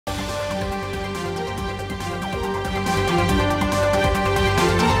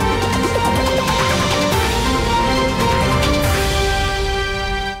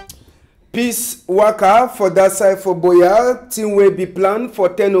waka for that side for Boya. Thing will be planned for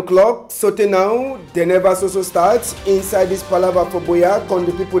 10 o'clock. So now, they never so start inside this palaver for Boya. Con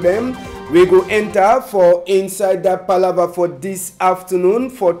the people them. We go enter for inside that palaver for this afternoon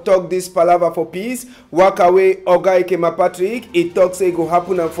for talk this palaver for peace. Walk away Oga Ikema Patrick. It talks say go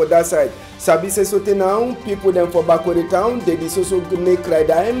happen and for that side. Sabi say sote now, people them for back of the town, they did so make cry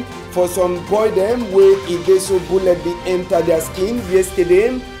them. For some boy them where if they so bullet be enter their skin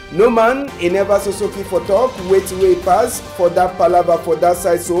yesterday. No man, he never so fit for talk, wait way pass for that palaver for that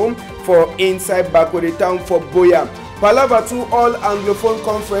side so for inside back of the town for Boya. Palaver to all Anglophone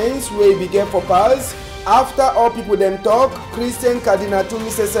conference where he began for pass. After all people them talk, Christian Cardinal to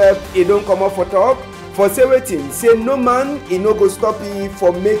Mrs. He don't come up for talk. For say waiting, say no man, he no go stop he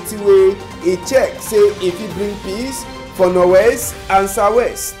for make the way he check. Say if he bring peace for Northwest and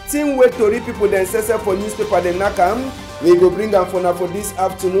Southwest. Team wait to read people then say for newspaper then nakam. We go bring them for this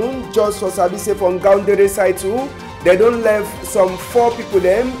afternoon. Just for Sabi say from Gaundere side too. They don't left some 4 people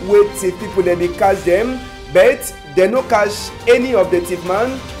them wait till people then they catch them. But they no catch any of the thief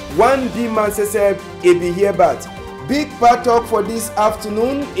man. One D man says he be here but big part talk for this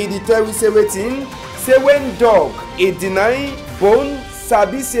afternoon. He tell we say waiting. Say when dog he deny bone,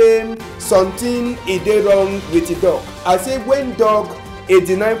 Sabi say something he dey wrong with the dog. I say when dog he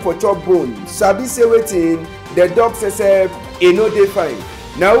deny for chop bone, Sabi say waiting. The dog says he no dey fine.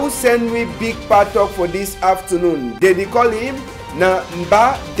 Now who send me big part talk for this afternoon? They call him na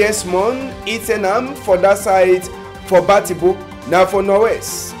Mba Desmond Itenam for that side for Batibo. Now for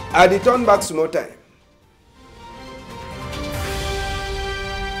Northwest. I dey turn back small time.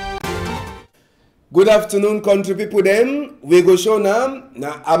 Good afternoon, country people them. We go show now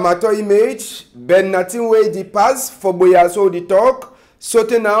amateur image. Ben nothing way the pass for Boya so the talk.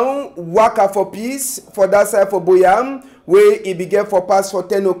 Sote now waka for peace for that side for Boyam. Where he began for pass for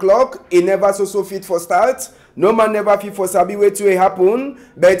 10 o'clock. He never so fit for start. No man never fit for sabi way to happen.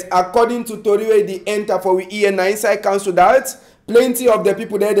 But according to Tori way the enter for we here na inside council that. Plenty of the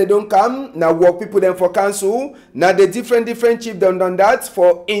people there, they don't come. Now work people them for council. Now the different chief done that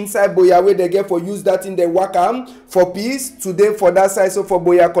for inside Boya where they get for use that in the waka for peace. Today for that side so for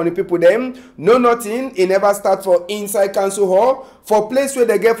Boya con the people them. No nothing. It never start for inside council hall. For place where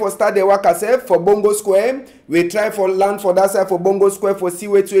they get for start the waka self for Bongo Square. We try for land for that side for Bongo Square for see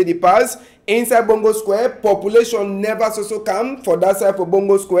where to the pass. Inside Bongo Square, population never so come for that side for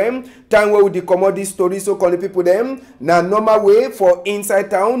Bongo Square. Time where we the commodity story so call the people them. Now normal way for inside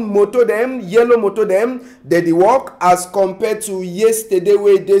town, motor them, yellow motor them, they work as compared to yesterday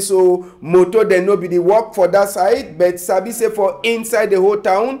where they so motor they no be the work for that side. But Sabi say for inside the whole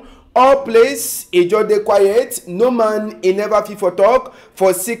town. All place, it just dey quiet. No man, he never fit for talk.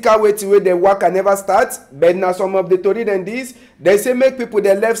 For Sika wait where the work can never start. But now some of the Tory than this, they say make people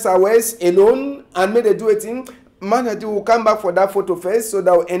the left Southwest alone and make they do it in. Man, I will come back for that photo first so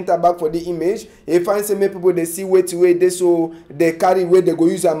that will enter back for the image. If I say make people they see wait they so they carry where they go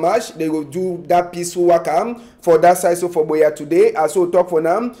use a match, they go do that peaceful waka for that side so for Boya today. I so talk for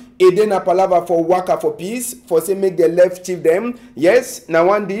them. It then a palaver for waka for peace for say make the left chief them. Yes, now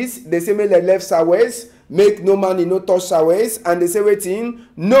one this they say make the left Southwest. Make no money, no touch Southwest, and they say waiting.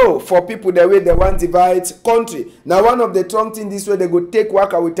 No, for people the way they want divide country. Now one of the strong thing this way they go take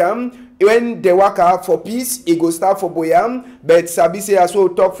waka with them. When they waka for peace, it go start for Boyam. But Sabi say as well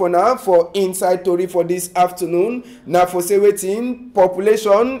talk for now for inside Tory for this afternoon. Now for say waiting,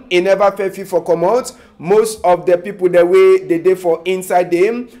 population it never fair fit for come out. Most of the people the way they dey for inside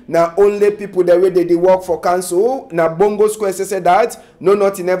them. Now only people the way they work for council. Now Bongo Square say that no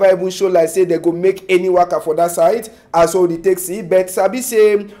nothing never even show like say they go make any waka for that side as all the taxi. But Sabi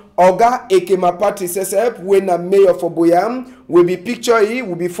say Oga Ikema Patrick says when a mayor for Boyam will be picture he,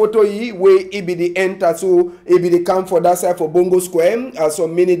 will be photo he, where he be the enter so he be the camp for that side for Bongo Square. As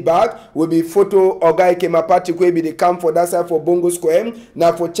some minute back will be photo Oga Ikema Patrick will be the camp for that side for Bongo Square.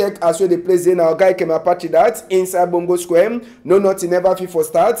 Now for check as well the place in Oga Ikema Patrick that inside Bongo Square. No nothing never fit for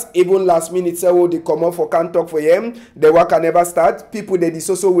start. Even last minute say they come up for can't talk for him. The work can never start. People they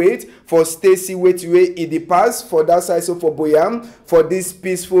also wait for Stacy wait way in the pass for that side so for Boyam for this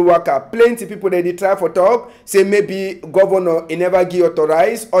peaceful worker. Plenty people they try for talk say maybe governor he never give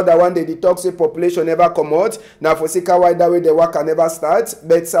authorize. Other one they talk say population never come out. Now for Sika why that way the work can never start.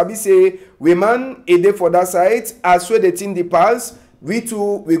 But Sabi say women a day for that side as well the thing the pass. We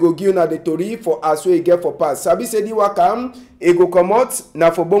too we go give na the Tory for as well get for pass. Sabi say the work he go come out. Now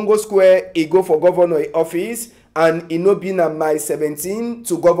for Bongo Square he go for governor office and he no be na my 17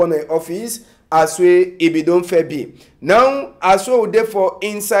 to governor office. As we it be done fair be. Now, as we dey for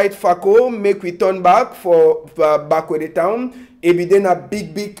inside Fako, make we turn back for back with the town. it be then a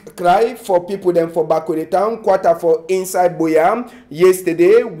big cry for people them for back of the town, quarter for inside Djeuya.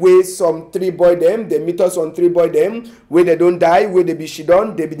 Yesterday, where some 3 boy them, they meet us on 3 boy them, where they don't die, where they be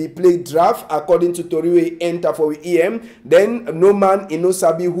shidon, they be the play draft according to Tori we enter for EM. Then no man in no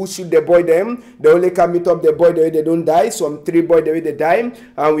sabi who shoot the boy them. They only can meet up the boy the way they don't die. Some 3 boy the way they die,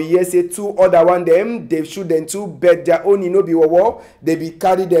 and we hear say 2 other one them, they shoot them 2, but their own no be war. They be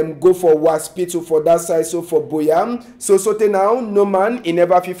carry them go for hospital for that side, so for Djeuya. So now no man in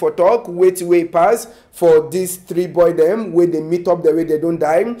never feel for talk, wait way pass for these 3 boy them where they meet up the way they don't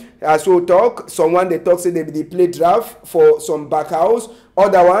die. As we talk, someone they talk say they be the play draft for some back house.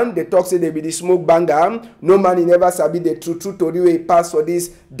 Other one they talk say they be the smoke banger. No man in never sabi the true tori way pass for this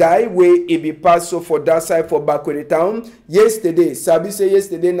die where it be pass so for that side for back of the town. Yesterday, sabi say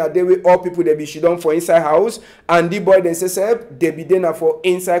yesterday na day way all people they be shidon for inside house, and the boy then say they be then for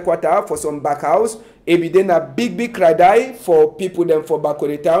inside quarter for some back house. It be then a big cry die for people them for back of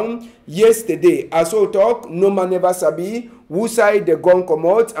the town. Yesterday, as we talk, no man never sabi who side the gun come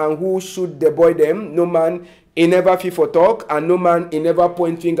out and who shoot the boy them. No man he never feel for talk, and no man he never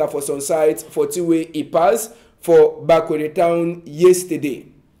point finger for some sides for 2 way he pass for back of the town yesterday.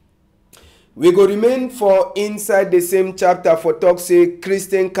 We go remain for inside the same chapter for talk say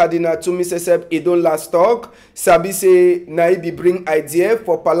Christian Cardinal to me say he don't last talk. Sabi say na be bring idea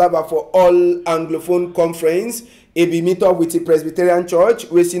for palava for all Anglophone conference. He be meet up with the Presbyterian Church,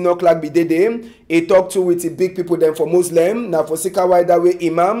 we see no clock be dede. He talk to with the big people them for Muslim, now for Sika wider way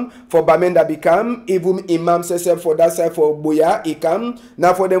Imam, for Bamenda become, even Imam says for that side for Djeuya, he come.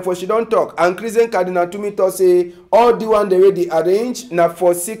 Now for them for she don't talk. And Christian Cardinal to me talk say, all the one the way they arrange, now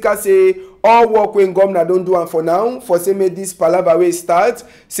for Sika say, all work when governor don't do one for now. For say may this palava way start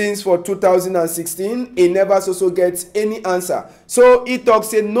since for 2016, he never so gets any answer. So he talk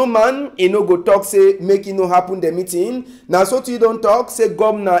say no man, he no go talk say make it no happen the meeting. Now so you don't talk say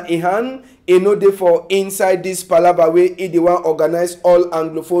governor in hand. He no dey for inside this palava way he the one organize all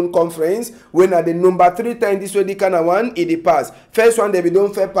Anglophone conference when at the number 3 times this way the kind of one he dey pass. First one they be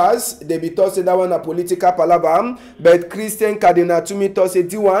don't fair pass, they be thought say that one a political palava, but Christian Cardinal to me thought say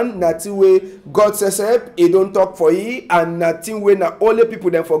the one na way God says he don't talk for he, and nothing way na only people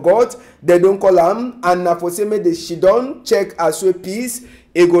them forgot they don't call him, and na for say me they she don't check as we peace.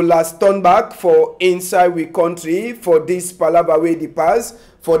 It go last turn back for inside we country for this palava way the pass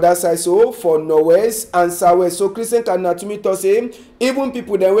for that side so for northwest and southwest. So Christian Cardinal to me to say even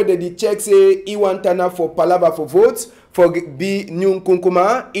people then where they check say he want turn up for palava for votes for be new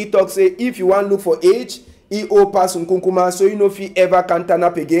Nkunkuma. He talk say if you want look for age, he all pass Nkunkuma, so you know if he ever can turn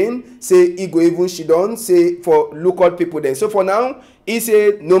up again, say he go even she done say for local people then. So for now he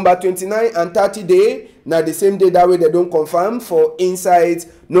say number 29 and 30 day. Now the same day that way they don't confirm for inside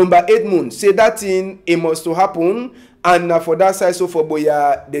number 8 moon. Say that thing it must to happen, and now for that side so for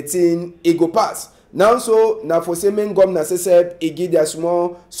Djeuya the thing it go pass. Now so now for say main governor say he give their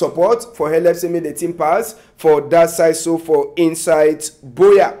small support for help say make the team pass for that side so for inside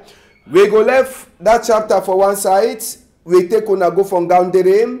Djeuya. We go left that chapter for one side. We take on a go from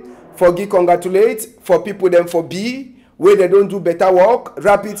Gaundere for give congratulate for people them for B where they don't do better work,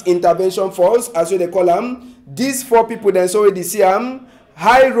 rapid intervention force, as they call them. These 4 people then so they see them,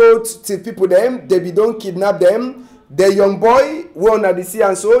 high road to people them, they be don't kidnap them. The young boy, one at the sea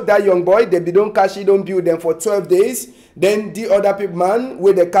and so, that young boy, they be don't cash it, don't build them for 12 days. Then the other people man,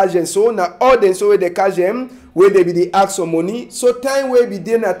 where they cash them so, now all them so where they cash them, where they be the ask for money. So time where be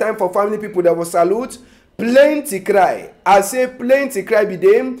there na time for family people that will salute. Plenty cry. I say plenty cry be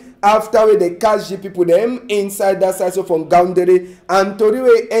them after we they catch the people them inside that side so from Gaundere, and Tori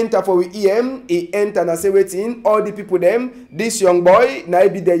we enter for we EM, he enter and say waiting all the people them. This young boy now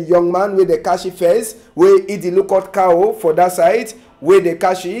be the young man where they catch it first, where he the lookout cow for that side where they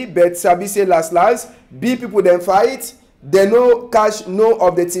catch it, but sabi say last be people them fight. They no catch no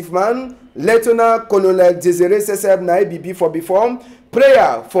of the thief man. Lieutenant Colonel Desire Seseb na before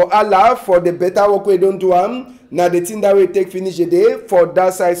prayer for Allah for the better work we don't do now the thing that we take finish the day for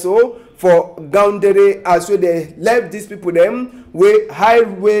that side so for Gaundere as well they left these people them we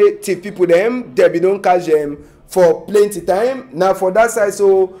highway thief people them they be don't catch them for plenty time. Now for that side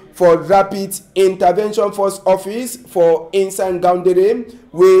so for rapid intervention force office for inside Gaundere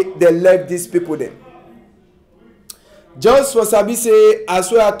where they left these people them. Just for sabi say as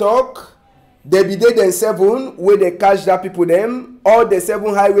we are talk, they be there then 7 where they catch that people them, all the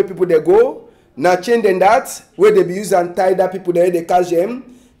 7 highway people they go. Now change then that where they be use and tie that people there they catch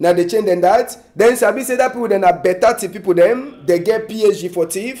them. Now they change then that. Then sabi say that people then are better to people them. They get PhD for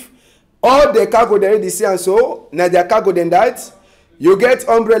thief. All the cargo there they say and so. Now their cargo then that. You get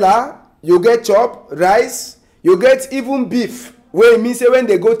umbrella, you get chop, rice, you get even beef. Wey mean say when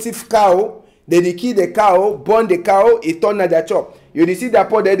they go thief cow, they kill the cow, burn the cow, it turn na their chop. You dey see that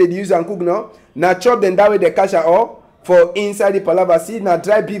pot there they use and cook now. Na chop them that way they cash all for inside the palava. See na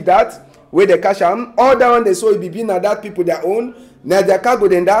dry beef that where they cash am. All that one they so it be na that people their own. Na their cargo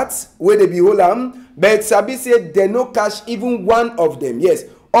then that where they be hold am. But Sabi said they no cash even one of them. Yes,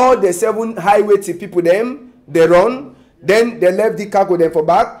 all the 7 highway thief people them they run. Then they left the cargo then for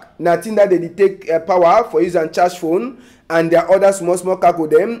back. Nothing that they take power for use and charge phone. And there are other small cargo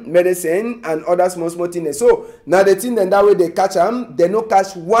them, medicine and other small things. So now the thing then that way they catch them, they no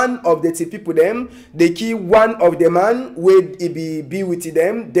catch one of the people them. They kill one of the man where it be with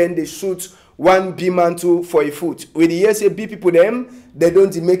them. Then they shoot one B man too for a foot. With the yes B people them, they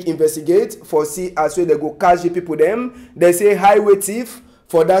don't make investigate for see as well they go catch the people them. They say highway thief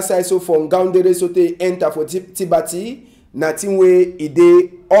for that side so from Gaundere so they enter for Tibati. Nothing way it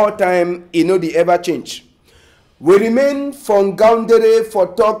dey all time it no dey ever change. We remain from Gaundere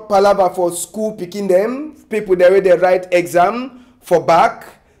for talk palava for school picking them. People there they write exam for back.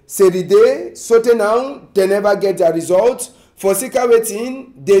 Say the day, so now they never get their result. For Sika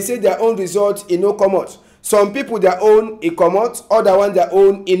waiting, they say their own result in no come out. Some people their own it come out, other one their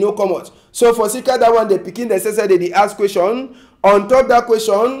own it no come out. So for Sika that one they picking the say they ask question. On top that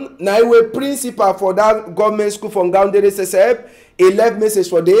question, na we principal for that government school from Gaundere Sesep, he left message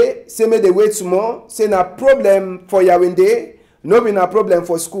for day, say may they wait small, say na problem for Yawende, no be na problem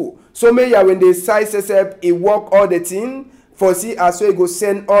for school. So may Yawende side Sesep, he work all the thing, for see as well he go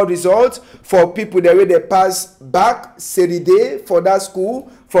send all results for people the way they pass back, Seride for that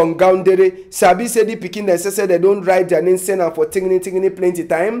school from Gaundere. Sabi said the picking the say they don't write their name, send them for tingling plenty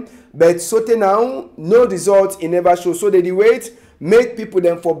time. But so now, no result, it never show. So they wait, make people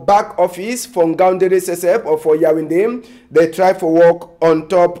them for back office from Gaundere Sesep or for Yawende. They try for work on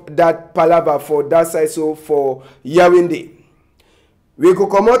top that palava for that side, so for Yawende. We go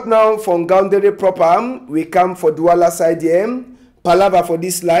come out now from Gaundere proper. We come for Douala side here. Palava for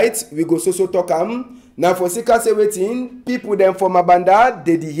this light. We go so talk Now for Sika say waiting, people them from Mabanda,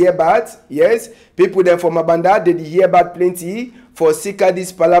 they di hear bad. Yes, people them from Mabanda, they di hear bad plenty. For Sika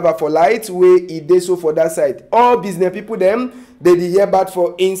this palava for light, where it dey so for that side. All business people them, they di hear bad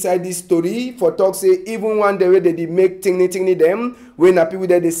for inside this story. For talk say even one day where they di make tingly them, when na people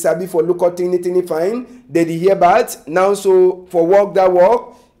that they sabi for look out tingly fine, they di hear bad. Now so for work that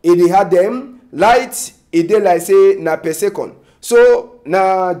work, it di had them light. It dey like say na per second. So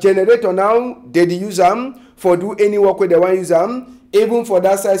na generator now they dey use them for do any work where they want use them. Even for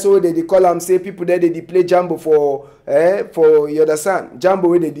that side, so they call them say people there they play jambo for you understand jambo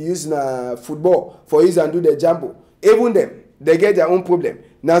where they use na football for use and do the jambo. Even them they get their own problem.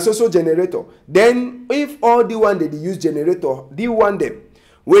 Now so generator. Then if all the one they use generator, the one them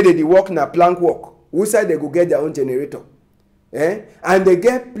where they work na plank work, who side they go get their own generator. And they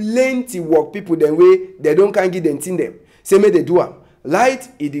get plenty work people them way they don't can give them thing them. Say me they do am. Light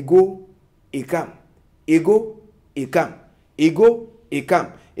it go, it come, it go, it come. E go, e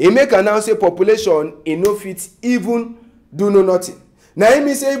come. E make an now say population e no fit even do no nothing. Now e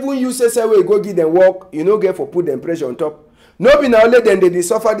mean say even you say we go give them work, you no get for put them pressure on top. No be na only them they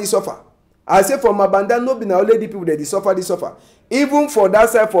suffer this suffer. I say for Mabanda, no be na only the people they suffer this suffer. Even for that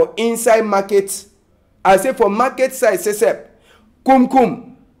side for inside market, I say for market side say kum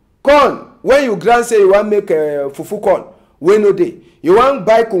corn. When you grant say you want make fufu corn, we no dey. You want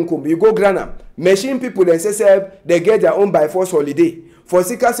buy kum, you go grant am. Machine people then say they get their own by force holiday. For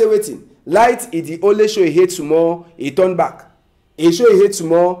Sika say waiting, light is the only show he hate tomorrow, he turn back. He show he hate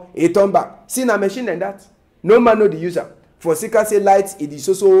tomorrow, he turn back. See na machine than that. No man know the user. For Sika say light it is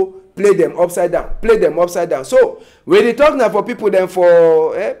also play them upside down. Play them upside down. So when they talk now for people then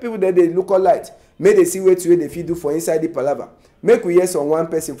for people that they look on light, may they see where they fit do for inside the palava. Make we hear some one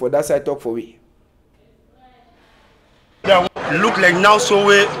person for that side talk for we. Yeah, look like now so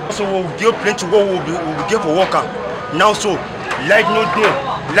we give plenty work we give for worker. Now so light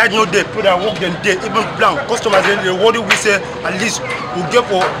no day, put that work them day, even plan. Customers they what we say at least we give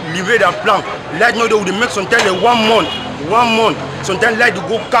for leave that plan. Light no day we make sometimes 1 month. Sometimes light they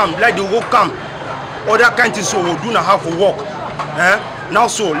go come, other kind of so we do not have for work. Now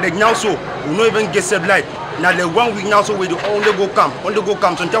so we no even get set light. Now the 1 week now so we only go come.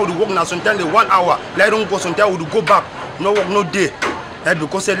 Sometimes we work now, sometimes the 1 hour. Light don't go, sometimes we go back. No work, no day.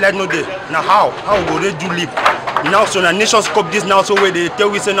 Because they light no day. Now how we go ready to live? Now so the Nations Cup this now so where they tell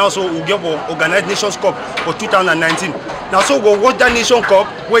we say now so we get for organized Nations Cup for 2019. Now so we watch that Nations Cup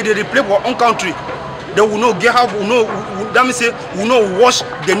where they play for own country. They will not get have that means say we not watch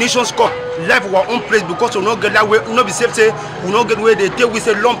the Nations Cup live for our own place because we not get that way. We not be safe say we not get where they tell we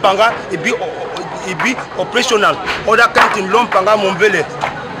say Lompanga it be it be operational. Other countries in Lompanga, Mombele,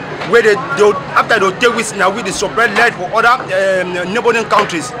 where they after they take with now with the supply light for other neighboring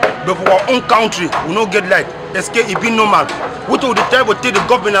countries, but for our own country we not get light. It be normal. We told the time we tell the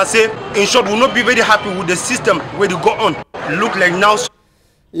government and say, in short, we not be very happy with the system where they go on. Look like now.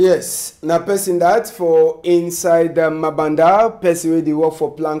 Yes, now person that for inside Mabanda, person where they work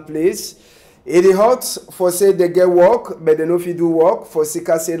for Plank Place. It is hot for say they get work, but they know if you do work for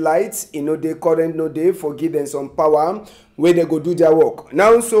Sika say lights, you know they current no day for give them some power where they go do their work.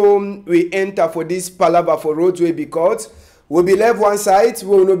 Now so we enter for this palaver for roadway because we'll be left one side, we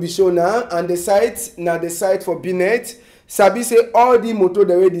will not be shown now, and the site now the site for Binet. Sabi say all the motor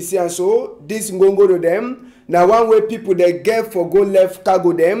the way they see and so this go to them. Now one way people they get for go left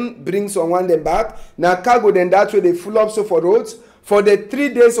cargo them, bring someone them back. Now cargo then that way they full up so for roads. For the 3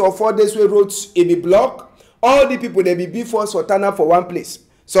 days or 4 days where roads it be blocked, all the people they be before so turn up for one place.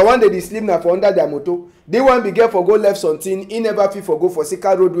 So one day they sleep now for under their motor. They want be get for go left something, he never fit for go for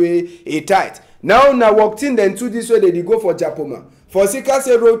Sika roadway a tight. Now walked in then to this way they go for Japoma. For Sika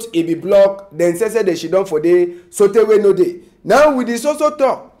say road it be blocked, then say they should done for day, so they way no day. Now with this also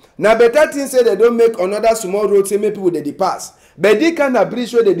talk. Now better thing say they don't make another small road say make people they pass. But they kind of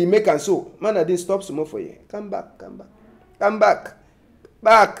bridge where they make and so. Man, I didn't stop small for you. Come back, come back. Come back.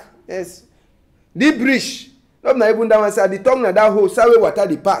 Back. Yes. The bridge. Not even that one side. The tongue na that hole. Sawe water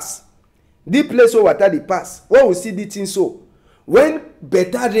the pass. The place where water the pass. What we see the thing so. When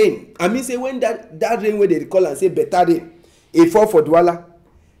better rain. I mean say when that rain where they call and say better rain. It fall for Douala.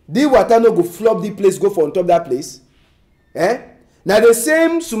 The water no go flop the place go for on top that place. Eh? Now the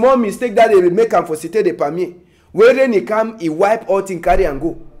same small mistake that they make am for Cité de Pamiers. When rain it come, it wipe out in carry and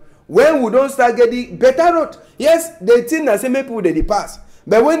go. When we don't start getting better road, yes, they think that same people they pass.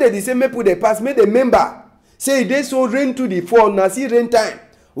 But when they say people they pass, make the member say they so rain to the fall, now see rain time.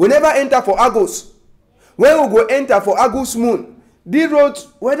 We never enter for August. When we go enter for August moon, the road,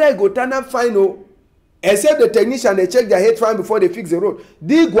 whether I go turn up final, except the technician they check their head fine before they fix the road.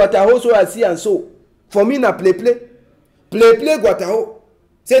 The Guataho so I see and so. For me na play Guataho.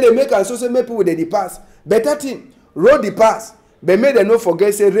 Say they make and so say make people they pass. Better thing, road the pass. But may they not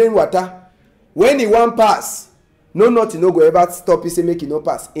forget say rain water. When he want pass, nothing no go ever stop. He say make it no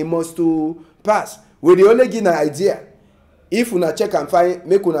pass. It must to pass. We the only give an idea. If una check and find,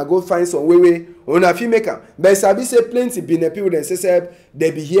 make una go find some way una fit make am. But sabi say plenty been people dem say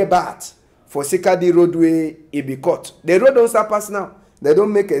they be here bad for Sika the roadway it be cut. The road don't start pass now. They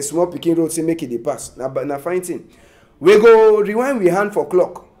don't make a small picking road say make it the pass. Na fine thing. We go rewind we hand for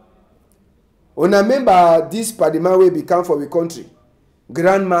clock. Una remember this Padima wey become for we country.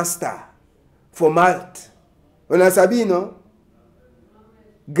 Grandmaster for Malt. Una sabi no?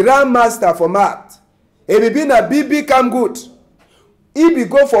 Grandmaster for Malt. E be been a big come good. He be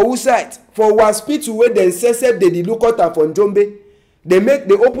go for who side? For hospital where they say they look out and from Jombe. They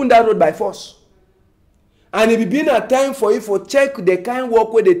open that road by force. And it be been a time for you for check the kind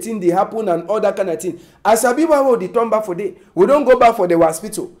work where the thing they happen and all that kind of thing. As a people will turn back for day. We don't go back for the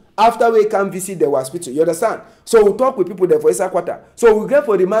hospital. After we can visit the hospital, you understand? So we talk with people there for Isa quarter. So we get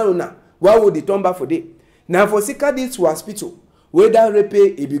for the man now. Why would they turn back for day? Now for Sika this hospital, where that repair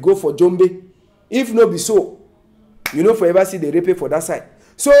it be go for Jombe. If no be so, you know forever see the repair for that side.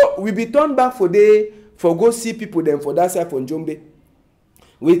 So we be turned back for day for go see people then for that side from Jombe.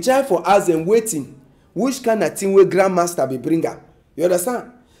 We try for us and waiting. Which kind of thing where grandmaster be bring up? You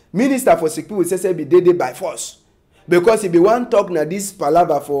understand? Minister for sick people say be dead by force. Because if you want talk na this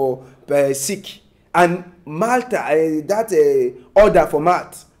palaver for sick and Malta that order for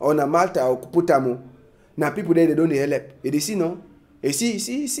Malta or na Malta or Kuputamo na people there they don't help. You see no? You see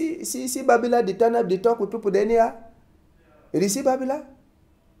Babila they turn up they talk with people there here. You see Babila?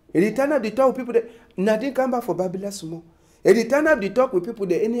 They turn up they talk with people there. Nadine come back for Babila small. They turn up they talk with people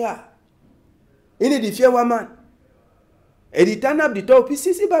there anyhow. In the fear one man. They turn up the talk. You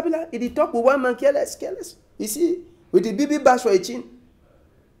see Babila? They talk with one man careless. You see? With the BB bash for a chin.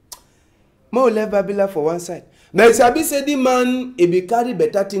 More left Babila for one side. Now Sabi said the man he be carry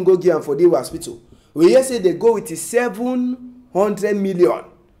better thing go give for the hospital. We hear say they go with 700 million.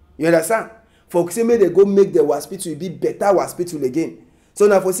 You understand? For say they go make the hospital be better hospital again. So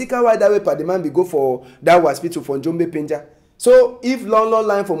now for Sika why that way per the man be go for that hospital for Jombe Penja. So if long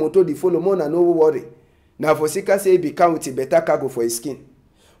line for motor the follow more no worry. Now for Sika say be come with a better cargo for his skin.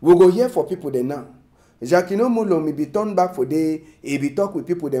 We go here for people there now. Jacquino Moulon may be turned back for day, he be talk with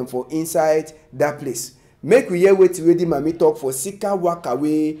people then for inside that place. Make we hear wait ready mami talk for Sika walk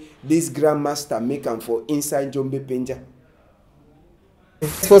away this grandmaster make am for inside Jombe Penja.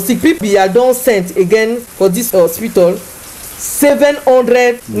 For sick people, I don't sent again for this hospital.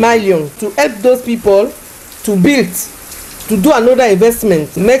 700 million to help those people to build, to do another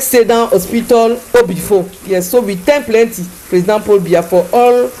investment, make stay down hospital or before. Yes, so we thank plenty President Paul Biya for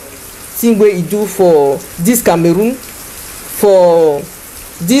all things wey he do for this Cameroon, for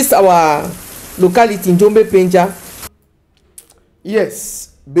this our locality in Njombe Penja.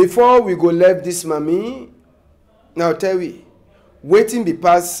 Yes, before we go left this mommy, now tell we, waiting be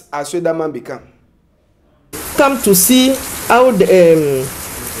pass as that man become. Come to see how the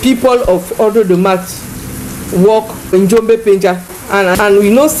people of Ordo de Mat work in Njombe Penja, and we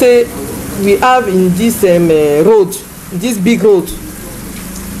know say we have in this road, this big road,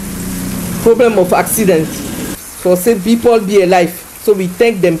 problem of accident for say people be alive, so we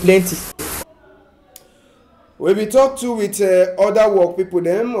thank them plenty. We be talk to with other work people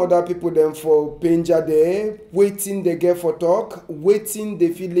them for Penja there, waiting they get for talk, waiting they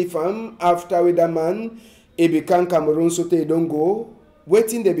feel the farm after with that man, he become Cameroon so they don't go,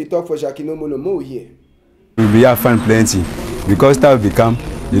 waiting they be talk for Jacquino Monomo here. We have fun plenty because that become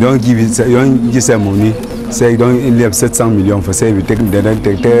you don't give some money, say you don't only have 700 million for say we take big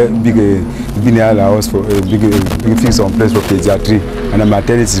house for big things on place for pediatry and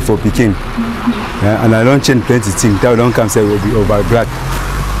maternity for picking. And I don't change plenty things. That don't come say will be over black.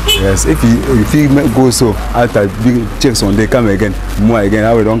 Yes, if you go so after big checks on they come again, more again.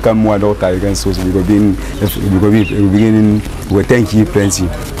 I will don't come more daughter again. So we go beginning we thank you plenty.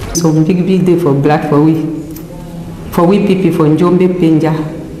 So big day for black for we people for Njombe Penja.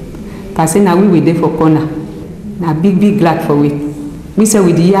 Cause now we there for corner. Now big glad for we. We say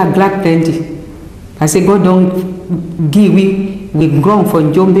we the glad plenty. I say God don't give we grown for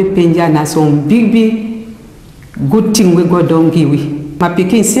Njombe Penja na some big good thing we God don't give we. My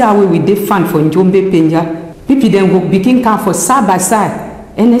pikin see how we dey fan for Njombe Penja. People then go begin come for side by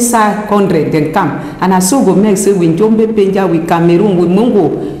side. Any side 100 then come. And I so go make say we Njombe Penja, we Cameroon, we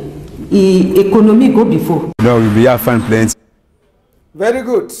Mongo, economy go before. No, we be have fun plenty. Very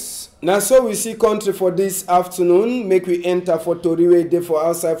good. Now so we see country for this afternoon. Make we enter for Toriwe day for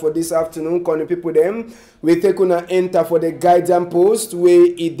outside for this afternoon. Calling people them. We take una enter for the guidance post where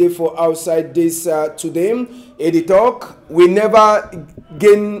it day for outside this today. Eddie talk. We never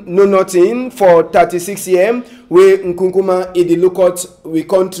gain no nothing for 36 years. We Nkunkuma Eddie look out we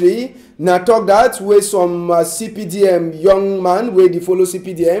country. Now talk that where some CPDM young man where they follow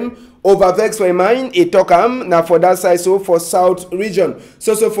CPDM. Overvex for a mind, a talk now for that side, so for South region.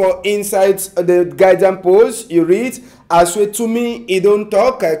 So for inside the guidance post, you read, as way to me, he don't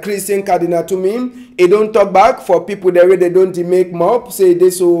talk, Christian Cardinal to me, he don't talk back for people that way they don't make mob, say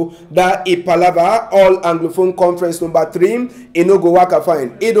they so that a palaver, all Anglophone conference number 3, he no go work a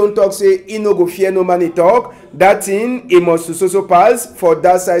fine. He don't talk, say he no go fear no money talk, that thing, he must so pass for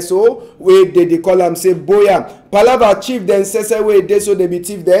that side, so where they call him say boya. Palava chief then says way they so they be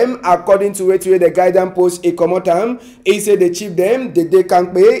chief them according to where the guidance post a come out he say they chief them they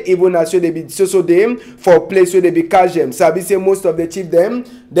can't pay even as they be so them for place where they be cash them. Sabi say most of the chief them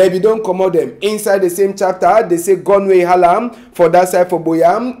they be don't come out them inside the same chapter. They say Gunway Halam for that side for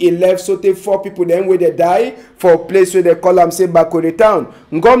Boyam. He left so take 4 people them where they die for place where they call them say Bakore town.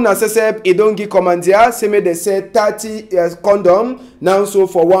 Ngom na say he don't give commandia say me they say 30 condom now so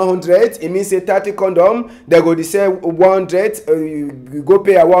for 100 it means say 30 condom they go say 100 you go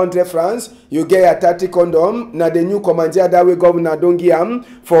pay a 100 francs you get a 30 condom now the new commander that way governor don't give them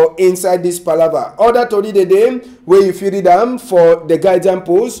for inside this palaver. Other tori the day where you feel them for the guidance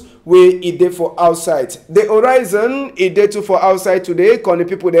post where it dey for outside. The horizon it dey too for outside today. Calling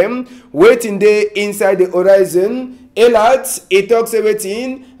people them waiting there inside the horizon. Elat, it talks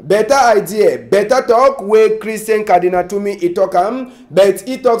everything. Better idea, better talk. Where Christian Cardinal to me, it talk but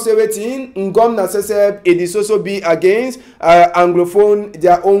it talks everything. Ngom Naseseb, it is also be against Anglophone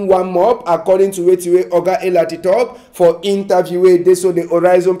their own one mob according to which way Oga Elat talk for interview. They so the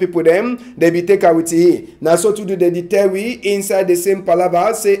horizon people them they be take out with here. Now so to do the detail we inside the same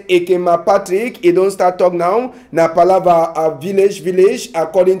palaver say Ekema Patrick. It don't start talk now. Na palaver village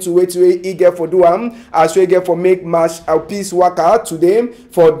according to which way he get for do as we get for make a peace worker today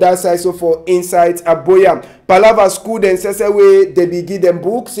for that side so for inside Aboya. Palava school then says way they be give them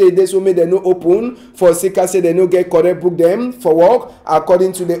book say they so make they no open for Sika say they no get correct book them for work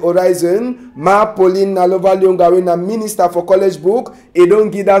according to the horizon. Ma Pauline Nalova Lyongawe na minister for college book he don't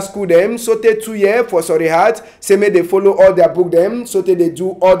give that school them so take 2 years for sorry heart say may they follow all their book them so they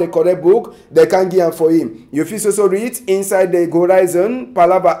do all the correct book they can give them for him. You feel also read inside the horizon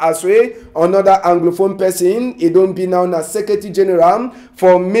Palava Aswe another Anglophone person he don't be now as Secretary General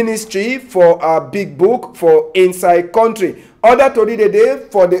for ministry for a big book for inside country. Other tori the day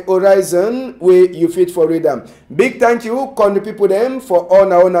for the horizon where you fit for read them. Big thank you, country people them for all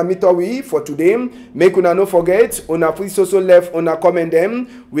na una meet we for today. Make una no forget, una please also left una comment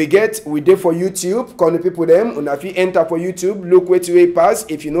them. We dey for YouTube, country people them. Una fit enter for YouTube, look where to pass.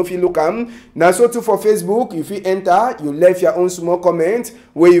 If you know if you look now so too for Facebook, if you enter, you left your own small comment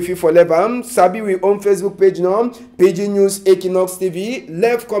where you fit for level. Sabi we own Facebook page now, PIDGIN News Equinoxe TV.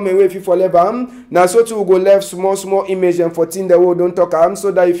 Left comment where if you for level. Now so too we go left small image and for the world don't talk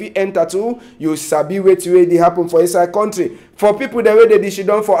so that if you enter too, you sabi where to they happen for inside country. For people that way they should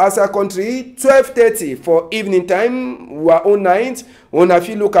done for outside country, 12:30 for evening time, we are on night. When I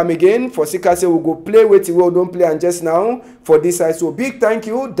feel look again for Sika say we go play with the world don't play and just now for this side. So big thank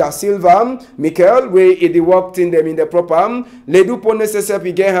you, Djeuya Mikel, where they worked in them in the proper. Les do pour necessaire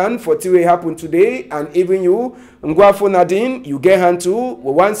we get hand for what happen today, and even you, NGUANFO Nadine, you get hand too.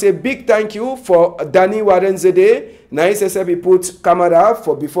 We want to say big thank you for Danny Warrenzede. Now SSF put camera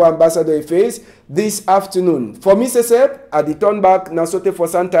for before ambassador face this afternoon. For me SSF, at the turn back now sote for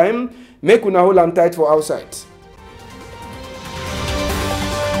some time. Make una hold am tight for outside.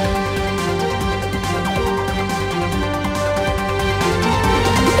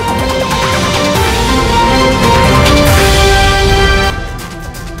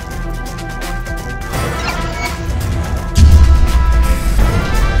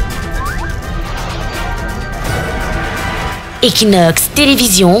 Equinoxe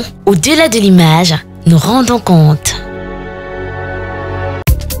Télévision, au-delà de l'image, nous rendons compte.